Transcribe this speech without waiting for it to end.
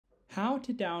How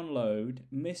to download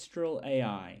Mistral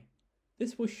AI.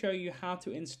 This will show you how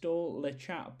to install the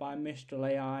chat by Mistral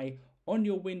AI on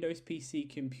your Windows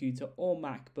PC computer or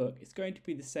MacBook. It's going to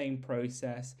be the same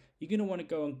process. You're going to want to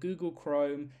go on Google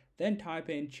Chrome, then type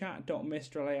in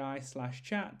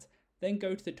chat.mistralai/chat, then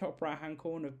go to the top right hand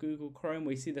corner of Google Chrome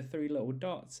where you see the three little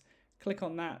dots. Click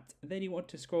on that, then you want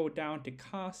to scroll down to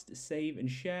cast, save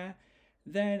and share,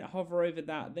 then hover over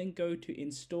that, then go to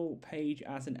install page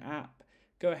as an app.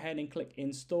 Go ahead and click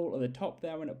install at the top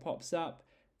there when it pops up.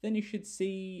 Then you should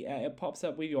see it pops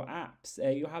up with your apps.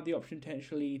 You'll have the option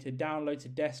potentially to download to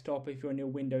desktop if you're on your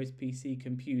Windows PC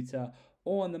computer,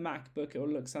 or on the MacBook it will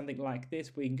look something like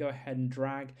this where you can go ahead and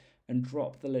drag and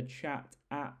drop the LeChat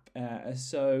app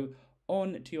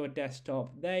onto your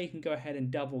desktop. There you can go ahead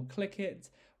and double click it.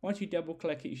 Once you double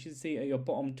click it, you should see at your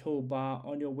bottom toolbar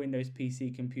on your Windows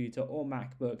PC computer or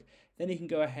MacBook. Then you can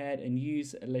go ahead and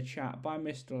use LeChat by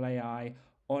Mistral AI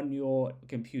on your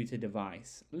computer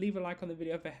device. Leave a like on the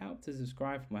video if it helped, and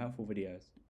subscribe for more helpful videos.